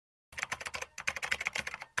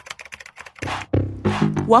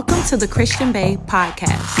Welcome to the Christian Bae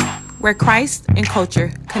podcast, where Christ and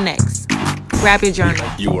culture connects. Grab your journal.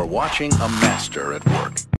 You are watching a master at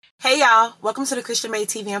work. Hey y'all, welcome to the Christian Bae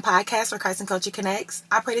TV and podcast where Christ and culture connects.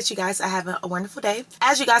 I pray that you guys are having a wonderful day.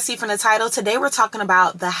 As you guys see from the title, today we're talking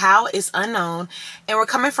about the how is unknown, and we're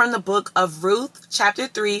coming from the book of Ruth, chapter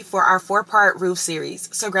 3 for our 4-part Ruth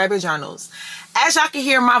series. So grab your journals. As y'all can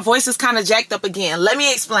hear, my voice is kind of jacked up again. Let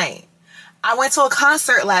me explain. I went to a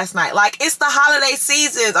concert last night. It's the holiday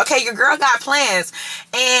season. Okay, your girl got plans.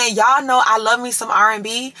 And y'all know I love me some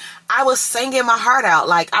R&B. I was singing my heart out.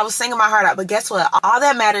 But guess what? All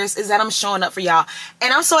that matters is that I'm showing up for y'all.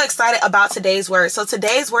 And I'm so excited about today's word. So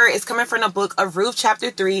today's word is coming from the book of Ruth chapter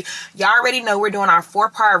 3. Y'all already know we're doing our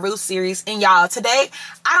 4-part Ruth series. And y'all, today,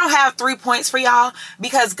 I don't have 3 points for y'all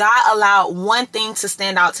because God allowed one thing to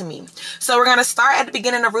stand out to me. So we're going to start at the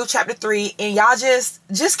beginning of Ruth chapter 3. And y'all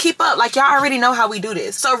just keep up. Y'all already know how we do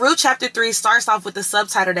this. So Ruth chapter 3 starts off with the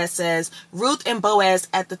subtitle that says, Ruth and Boaz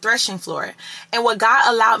at the threshing floor. And what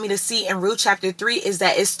God allowed me to see in Ruth chapter 3 is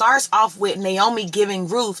that it starts off with Naomi giving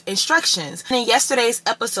Ruth instructions. And in yesterday's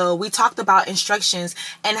episode, we talked about instructions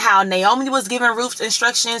and how Naomi was giving Ruth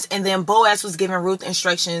instructions and then Boaz was giving Ruth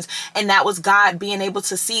instructions. And that was God being able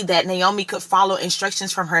to see that Naomi could follow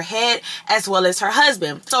instructions from her head as well as her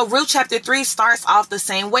husband. So Ruth chapter 3 starts off the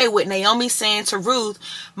same way with Naomi saying to Ruth,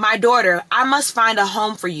 "My daughter, I must find a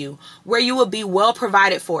home for you where you will be well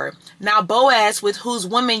provided for. Now Boaz, with whose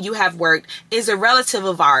woman you have worked, is a relative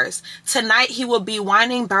of ours. Tonight he will be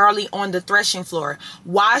winding barley on the threshing floor.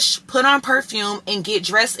 Wash, put on perfume, and get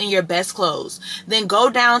dressed in your best clothes. Then go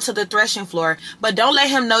down to the threshing floor, but don't let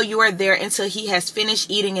him know you are there until he has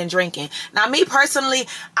finished eating and drinking." Now, me personally,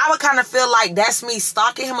 I would kind of feel like that's me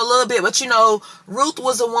stalking him a little bit, but Ruth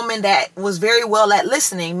was a woman that was very well at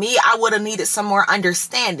listening. Me, I would have needed some more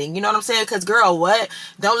understanding. You know what I'm saying? Because, girl, what?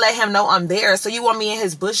 Don't let him know I'm there. So you want me in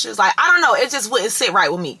his bushes? I don't know. It just wouldn't sit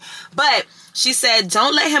right with me. But she said,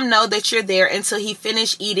 don't let him know that you're there until he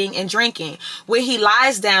finished eating and drinking. When he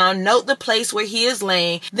lies down, note the place where he is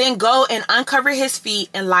laying. Then go and uncover his feet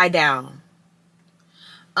and lie down.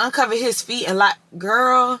 Uncover his feet and lie.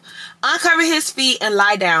 Girl, uncover his feet and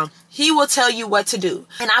lie down. He will tell you what to do.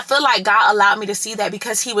 And I feel like God allowed me to see that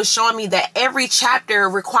because he was showing me that every chapter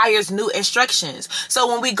requires new instructions. So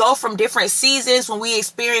when we go from different seasons, when we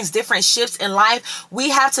experience different shifts in life, we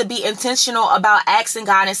have to be intentional about asking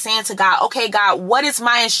God and saying to God, okay, God, what is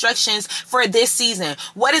my instructions for this season?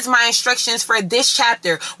 What is my instructions for this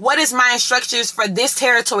chapter? What is my instructions for this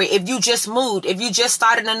territory? If you just moved, if you just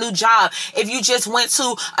started a new job, if you just went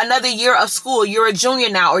to another year of school, you're a junior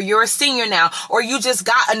now, or you're a senior now, or you just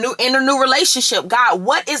got in a new relationship. God,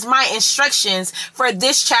 what is my instructions for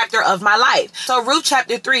this chapter of my life? So Ruth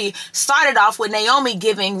chapter 3 started off with Naomi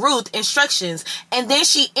giving Ruth instructions, and then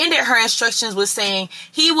she ended her instructions with saying,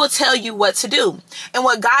 he will tell you what to do. And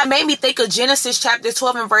what God made me think of Genesis chapter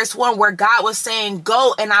 12 and verse 1, where God was saying,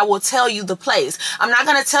 go and I will tell you the place. I'm not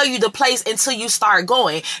going to tell you the place until you start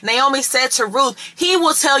going. Naomi said to Ruth, he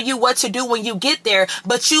will tell you what to do when you get there,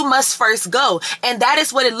 but you must first go. And that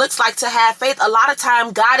is what it looks like to have faith. A lot of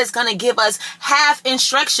time God is going to give us half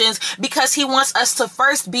instructions because he wants us to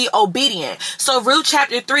first be obedient. So Ruth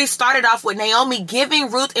chapter 3 started off with Naomi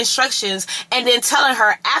giving Ruth instructions and then telling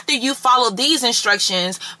her, after you follow these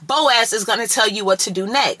instructions, Boaz is going to tell you what to do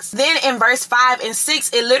next. Then in verse 5 and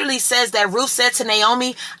 6, it literally says that Ruth said to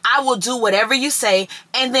Naomi, I will do whatever you say.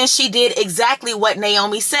 And then she did exactly what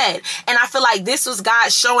Naomi said. And I feel like this was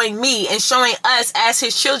God showing me and showing us as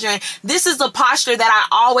his children, this is the posture that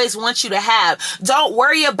I always want you to have. Don't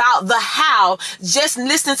worry about the how, just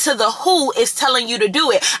listen to the who is telling you to do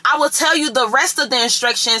it. I will tell you the rest of the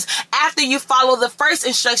instructions after you follow the first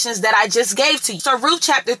instructions that I just gave to you. So Ruth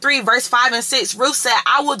chapter 3 verse 5 and 6, Ruth said,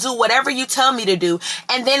 I will do whatever you tell me to do.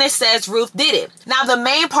 And then it says Ruth did it. Now the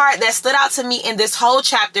main part that stood out to me in this whole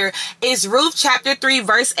chapter is Ruth chapter 3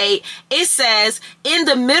 verse 8. It says, in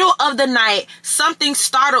the middle of the night, something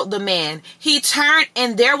startled the man. He turned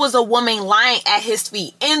and there was a woman lying at his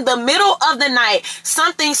feet. In the middle of the night,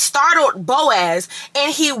 something startled Boaz,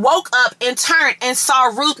 and he woke up and turned and saw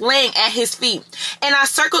Ruth laying at his feet. And I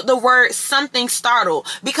circled the word something startled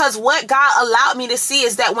because what God allowed me to see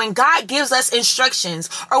is that when God gives us instructions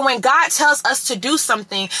or when God tells us to do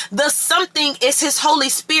something, the something is his Holy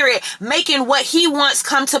Spirit making what he wants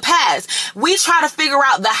come to pass. We try to figure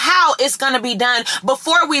out the how it's going to be done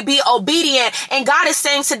before we be obedient. And God is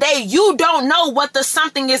saying today, you don't know what the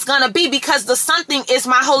something is going to be because the something is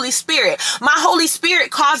my Holy Spirit. My Holy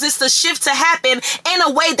Spirit causes the shift to happen in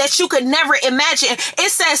a way that you could never imagine.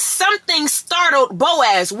 It says something startled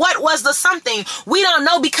Boaz. What was the something? We don't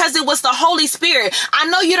know, because it was the Holy Spirit. I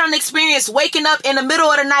know you don't experience waking up in the middle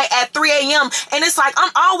of the night at 3 a.m. and it's like,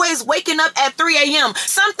 I'm always waking up at 3 a.m.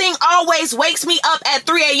 Something always wakes me up at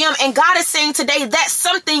 3 a.m. And God is saying today that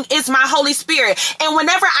something is my Holy Spirit. And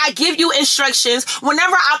whenever I give you instructions,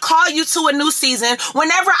 whenever I call you to a new season,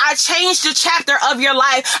 whenever I change the chapter of your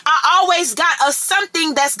life, I always got a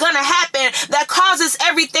something that's going to happen that causes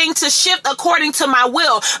everything to shift according to my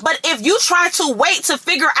will. But if you try to wait to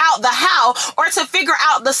figure out the how or to figure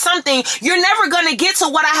out the something, you're never going to get to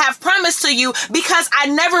what I have promised to you, because I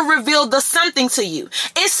never revealed the something to you.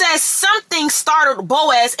 It says something startled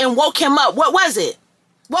Boaz and woke him up. What was it?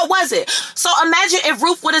 What was it? So imagine if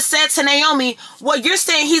Ruth would have said to Naomi, well, you're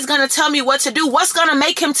saying he's going to tell me what to do. What's going to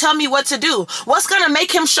make him tell me what to do? What's going to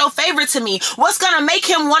make him show favor to me? What's going to make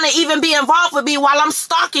him want to even be involved with me while I'm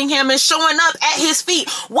stalking him and showing up at his feet?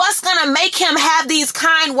 What's going to make him have these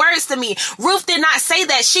kind words to me? Ruth did not say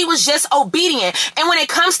that. She was just obedient. And when it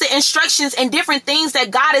comes to instructions and different things that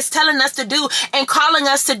God is telling us to do and calling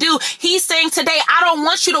us to do, he's saying today, I don't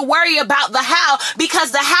want you to worry about the how,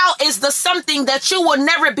 because the how is the something that you will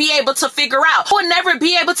never be able to figure out. You will never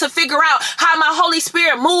be able to figure out how my Holy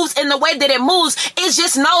Spirit moves in the way that it moves. It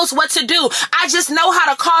just knows what to do. I just know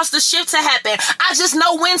how to cause the shift to happen. I just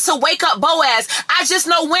know when to wake up Boaz. I just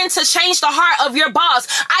know when to change the heart of your boss.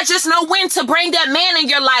 I just know when to bring that man in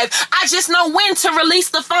your life. I just know when to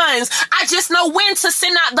release the funds. I just know when to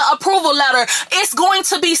send out the approval letter. It's going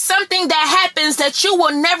to be something that happens that you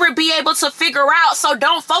will never be able to figure out. So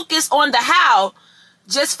don't focus on the how,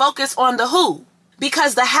 just focus on the who.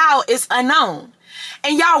 Because the how is unknown.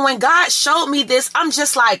 And y'all, when God showed me this, I'm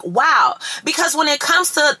just like, wow. Because when it comes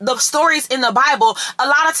to the stories in the Bible, a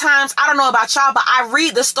lot of times, I don't know about y'all, but I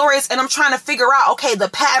read the stories and I'm trying to figure out, okay, the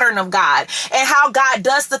pattern of God and how God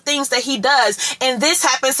does the things that he does. And this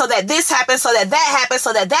happens so that this happens, so that that happens,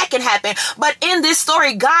 so that that can happen. But in this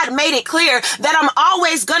story, God made it clear that I'm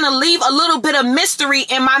always going to leave a little bit of mystery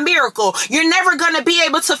in my miracle. You're never going to be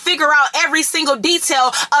able to figure out every single detail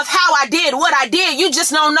of how I did what I did. You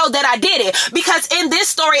just don't know that I did it. Because in this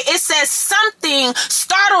story, it says something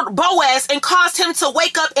startled Boaz and caused him to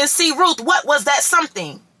wake up and see Ruth. What was that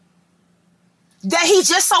something? That he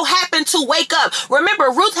just so happened to wake up. Remember,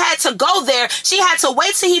 Ruth had to go there. She had to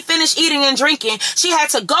wait till he finished eating and drinking. She had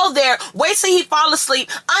to go there, wait till he fall asleep,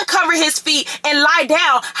 uncover his feet, and lie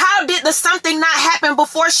down. How did the something not happen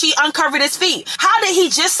before she uncovered his feet? How did he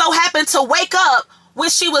just so happen to wake up when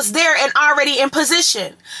she was there and already in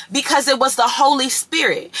position? Because it was the Holy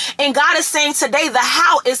Spirit. And God is saying today, the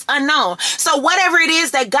how is unknown. So whatever it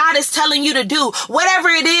is that God is telling you to do, whatever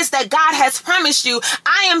it is that God has promised you,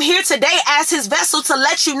 I am here today as his vessel to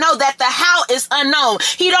let you know that the how is unknown.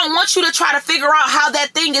 He don't want you to try to figure out how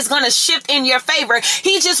that thing is going to shift in your favor.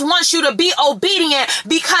 He just wants you to be obedient,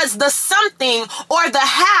 because the something or the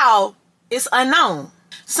how is unknown.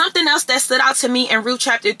 Something else that stood out to me in Ruth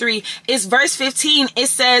chapter 3 is verse 15. It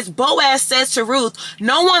says, Boaz says to Ruth,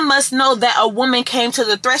 no one must know that a woman came to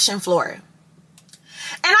the threshing floor.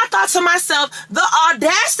 And I thought to myself, the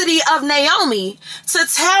audacity of Naomi to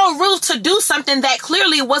tell Ruth to do something that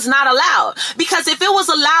clearly was not allowed. Because if it was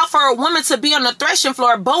allowed for a woman to be on the threshing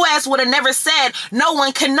floor, Boaz would have never said no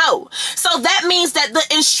one can know. So that means that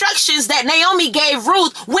the instructions that Naomi gave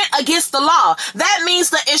Ruth went against the law. That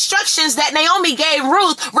means the instructions that Naomi gave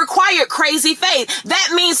Ruth required crazy faith.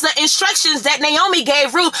 That means the instructions that Naomi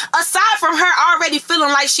gave Ruth, aside from her already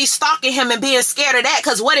feeling like she's stalking him and being scared of that,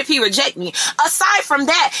 because what if he reject me? Aside from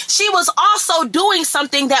that, she was also doing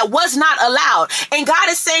something that was not allowed. And God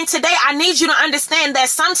is saying today, I need you to understand that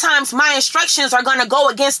sometimes my instructions are going to go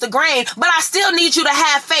against the grain, but I still need you to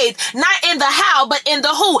have faith, not in the how, but in the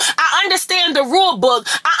who. I understand the rule book.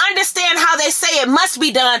 I understand how they say it must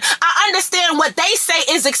be done. I understand what they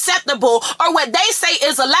say is acceptable or what they say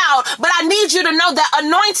is allowed, but I need you to know that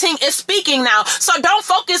anointing is speaking now. So don't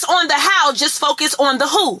focus on the how, just focus on the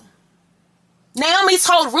who. Naomi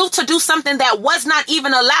told Ruth to do something that was not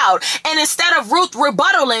even allowed. And instead of Ruth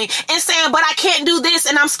rebuttaling and saying, but I can't do this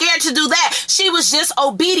and I'm scared to do that, she was just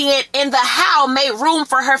obedient, and the how made room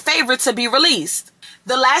for her favor to be released.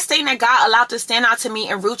 The last thing that God allowed to stand out to me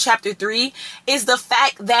in Ruth chapter 3 is the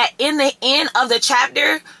fact that in the end of the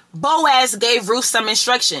chapter, Boaz gave Ruth some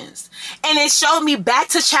instructions. And it showed me back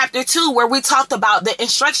to chapter 2 where we talked about the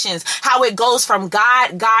instructions, how it goes from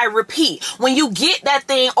God, guide, repeat. When you get that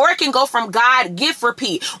thing, or it can go from God, gift,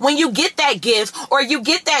 repeat. When you get that gift, or you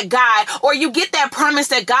get that guide, or you get that promise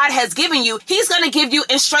that God has given you, he's going to give you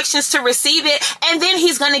instructions to receive it. And then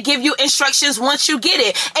he's going to give you instructions once you get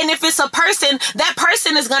it. And if it's a person, that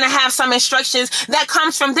person is going to have some instructions that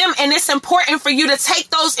comes from them. And it's important for you to take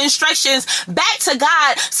those instructions back to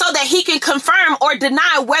God so that he can confirm or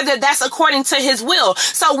deny whether that's according to his will.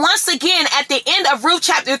 So once again, at the end of Ruth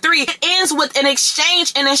chapter 3, it ends with an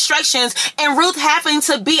exchange in instructions and Ruth having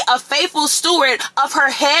to be a faithful steward of her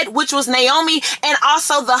head, which was Naomi, and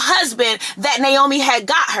also the husband that Naomi had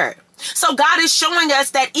got her. So God is showing us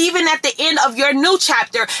that even at the end of your new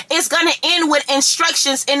chapter, it's going to end with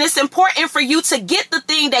instructions. And it's important for you to get the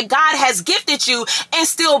thing that God has gifted you and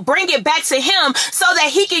still bring it back to him so that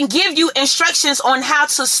he can give you instructions on how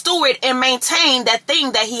to steward and maintain that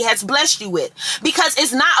thing that he has blessed you with. Because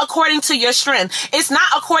it's not according to your strength. It's not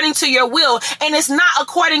according to your will. And it's not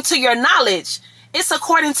according to your knowledge. It's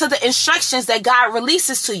according to the instructions that God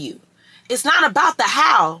releases to you. It's not about the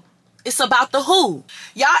how. It's about the who.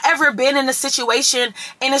 Y'all ever been in a situation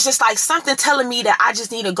and it's just like something telling me that I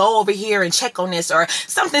just need to go over here and check on this, or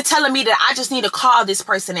something telling me that I just need to call this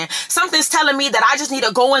person in. Something's telling me that I just need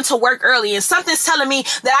to go into work early, and something's telling me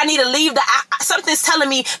that I need to leave something's telling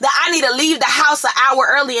me that I need to leave the house an hour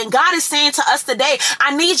early. And God is saying to us today,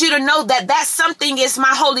 I need you to know that that something is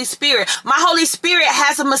my Holy Spirit. My Holy Spirit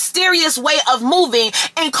has a mysterious way of moving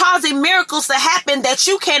and causing miracles to happen that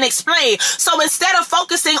you can't explain. So instead of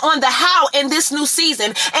focusing on the how in this new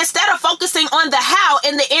season, instead of focusing on the how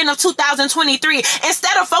in the end of 2023,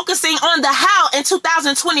 instead of focusing on the how in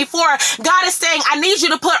 2024, God is saying, I need you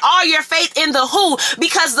to put all your faith in the who,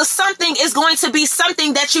 because the something is going to be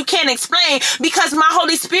something that you can't explain, because my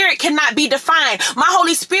Holy Spirit cannot be defined. My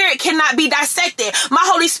Holy Spirit cannot be dissected. My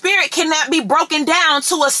Holy Spirit cannot be broken down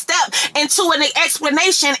to a step and to an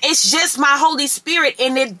explanation. It's just my Holy Spirit,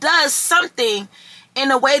 and it does something in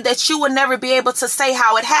a way that you will never be able to say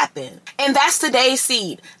how it happened. And that's today's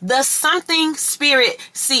seed, the something spirit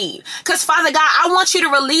seed. Because Father God, I want you to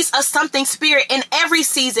release a something spirit in every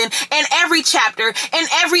season, in every chapter, in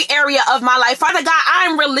every area of my life. Father God,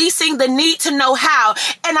 I'm releasing the need to know how,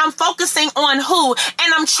 and I'm focusing on who,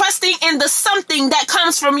 and I'm trusting in the something that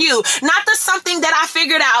comes from you, not the something that I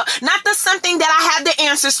figured out, not the something that I have the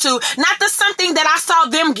answers to, not the something that I saw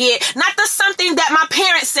them get, not the something that my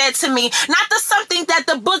parents said to me, not the something that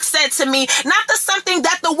the book said to me, not the something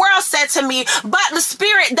that the world said to me, but the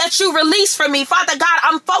spirit that you release from me. Father God,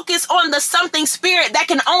 I'm focused on the something spirit that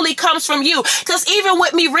can only comes from you. Because even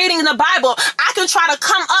with me reading the Bible, I can try to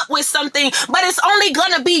come up with something, but it's only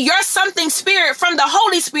going to be your something spirit from the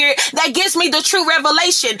Holy Spirit that gives me the true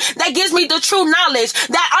revelation, that gives me the true knowledge,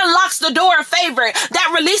 that unlocks the door of favor,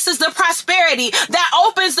 that releases the prosperity, that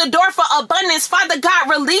opens the door for abundance. Father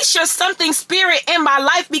God, release your something spirit in my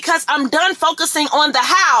life, because I'm done focusing on the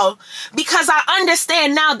how, because I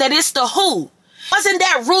understand now that it's the who. It wasn't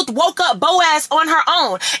that Ruth woke up Boaz on her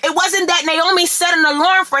own. It wasn't that Naomi set an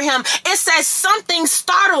alarm for him. It says something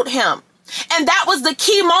startled him. And that was the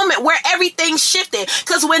key moment where everything shifted.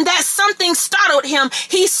 Because when that something startled him,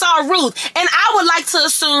 he saw Ruth. And I would like to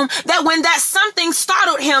assume that when that something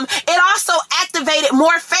startled him, it also activated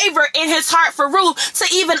more favor in his heart for Ruth to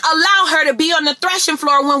even allow her to be on the threshing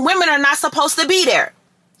floor when women are not supposed to be there.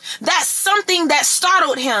 That something that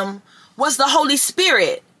startled him was the Holy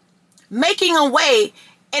Spirit making a way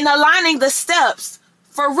and aligning the steps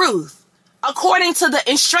for Ruth according to the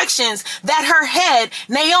instructions that her head,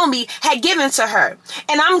 Naomi, had given to her.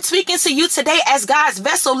 And I'm speaking to you today as God's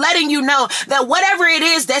vessel, letting you know that whatever it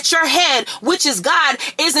is that your head, which is God,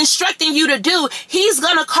 is instructing you to do, he's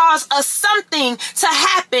going to cause a something to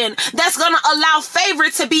happen that's going to allow favor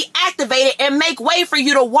to be activated and make way for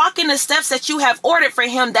you to walk in the steps that you have ordered for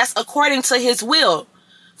him that's according to his will.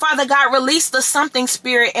 Father God, release the something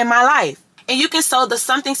spirit in my life. And you can sow the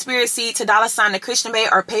something spirit seed to $the Christian Bae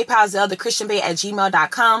or PayPal Zelle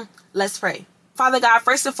thechristianbae@gmail.com. Let's pray. Father God,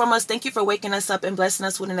 first and foremost, thank you for waking us up and blessing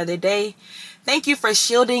us with another day. Thank you for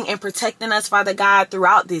shielding and protecting us, Father God,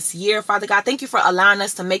 throughout this year. Father God, thank you for allowing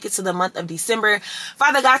us to make it to the month of December.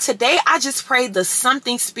 Father God, today I just pray the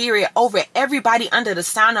something spirit over everybody under the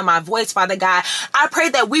sound of my voice, Father God. I pray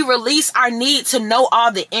that we release our need to know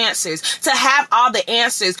all the answers, to have all the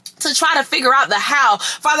answers, to try to figure out the how.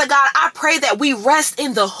 Father God, I pray that we rest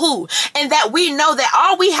in the who, and that we know that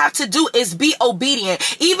all we have to do is be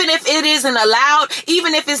obedient, even if it isn't allowed,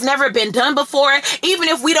 even if it's never been done before, even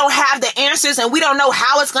if we don't have the answers answers and we don't know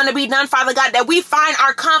how it's going to be done, Father God, that we find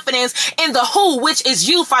our confidence in the who, which is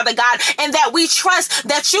you, Father God, and that we trust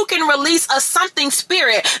that you can release a something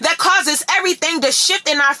spirit that causes everything to shift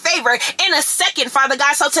in our favor in a second, Father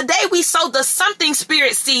God. So today we sow the something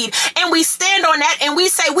spirit seed and we stand on that and we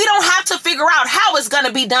say we don't have to figure out how it's going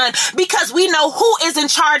to be done because we know who is in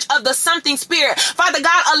charge of the something spirit. Father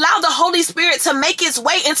God, allow the Holy Spirit to make its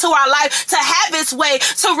way into our life, to have its way,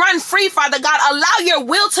 to run free, Father God. Allow your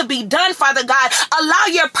will to be done, Father God. Allow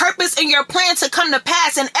your purpose and your plan to come to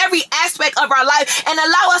pass in every aspect of our life, and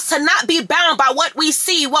allow us to not be bound by what we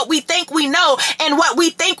see, what we think we know, and what we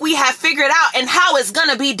think we have figured out and how it's going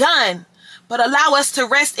to be done. But allow us to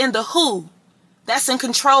rest in the who that's in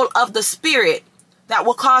control of the spirit that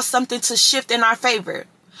will cause something to shift in our favor.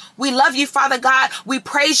 We love you, Father God. We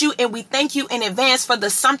praise you and we thank you in advance for the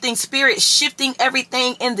something spirit shifting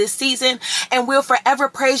everything in this season. And we'll forever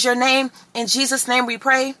praise your name. In Jesus' name we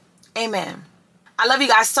pray. Amen. I love you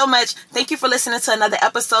guys so much. Thank you for listening to another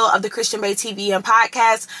episode of the Christian Bae TV and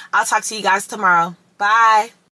podcast. I'll talk to you guys tomorrow. Bye.